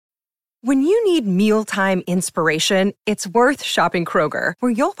When you need mealtime inspiration, it's worth shopping Kroger,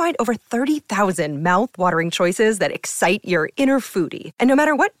 where you'll find over 30,000 mouth-watering choices that excite your inner foodie. And no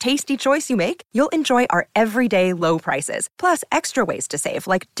matter what tasty choice you make, you'll enjoy our everyday low prices, plus extra ways to save,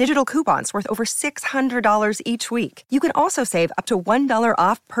 like digital coupons worth over $600 each week. You can also save up to $1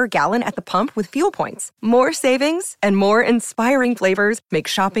 off per gallon at the pump with fuel points. More savings and more inspiring flavors make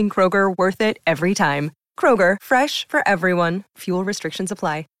shopping Kroger worth it every time. Kroger, fresh for everyone. Fuel restrictions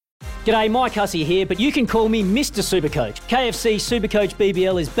apply. G'day, Mike Hussey here, but you can call me Mr. Supercoach. KFC Supercoach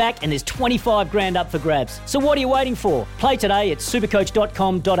BBL is back and there's 25 grand up for grabs. So what are you waiting for? Play today at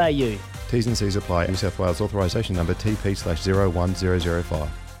supercoach.com.au. T's and C's apply. New South Wales authorisation number TP/01005.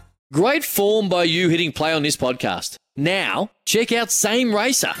 Great form by you hitting play on this podcast. Now, check out Same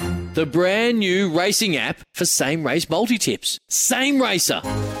Racer, the brand new racing app for same race multi-tips. Same Racer.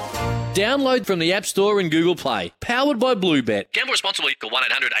 Download from the App Store and Google Play. Powered by Bluebet. Gamble responsibly. Call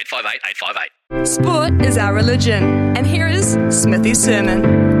 1-800-858-858. Sport is our religion. And here is Smithy's sermon.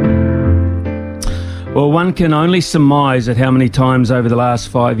 Well, one can only surmise at how many times over the last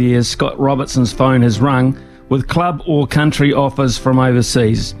 5 years Scott Robertson's phone has rung with club or country offers from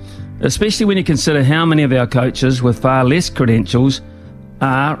overseas, especially when you consider how many of our coaches with far less credentials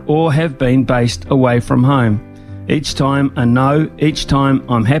are or have been based away from home. Each time a no, each time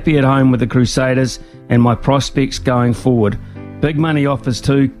I'm happy at home with the Crusaders and my prospects going forward. Big money offers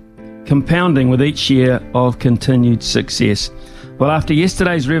too, compounding with each year of continued success. Well, after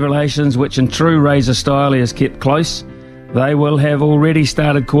yesterday's revelations, which in true Razor style he has kept close, they will have already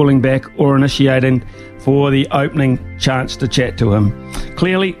started calling back or initiating for the opening chance to chat to him.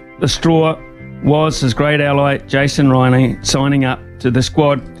 Clearly, the straw was his great ally, Jason Riney, signing up to the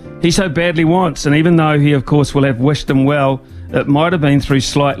squad he so badly wants, and even though he of course will have wished him well, it might have been through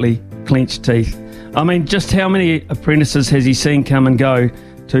slightly clenched teeth. I mean, just how many apprentices has he seen come and go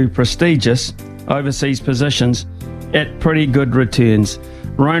to prestigious overseas positions at pretty good returns?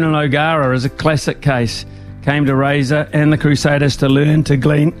 Ronan O'Gara is a classic case. Came to Razor and the Crusaders to learn, to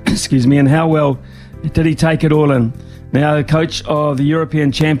glean, and how well did he take it all in? Now, the coach of the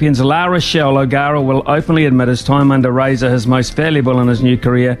European champions La Rochelle, O'Gara, will openly admit his time under Razor, his most valuable in his new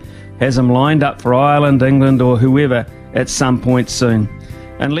career, has him lined up for Ireland, England or whoever at some point soon.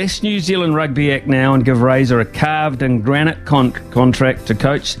 Unless New Zealand Rugby act now and give Razor a carved-in granite contract to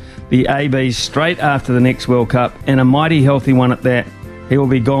coach the ABs straight after the next World Cup, and a mighty healthy one at that, he will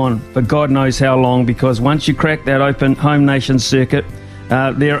be gone for God knows how long, because once you crack that open home nation circuit,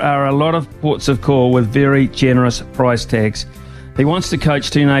 there are a lot of ports of call with very generous price tags. He wants to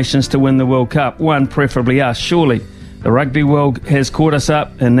coach two nations to win the World Cup, one preferably us, surely. The rugby world has caught us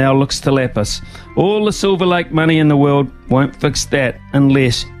up and now looks to lap us. All the Silver Lake money in the world won't fix that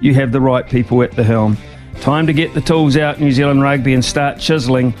unless you have the right people at the helm. Time to get the tools out, New Zealand Rugby, and start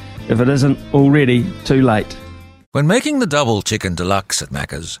chiselling if it isn't already too late. When making the double chicken deluxe at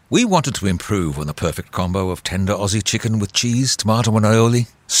Macca's, we wanted to improve on the perfect combo of tender Aussie chicken with cheese, tomato and aioli.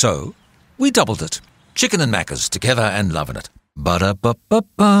 So, we doubled it. Chicken and Macca's, together and loving it.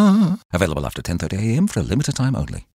 Ba-da-ba-ba-ba. Available after 10:30 a.m. for a limited time only.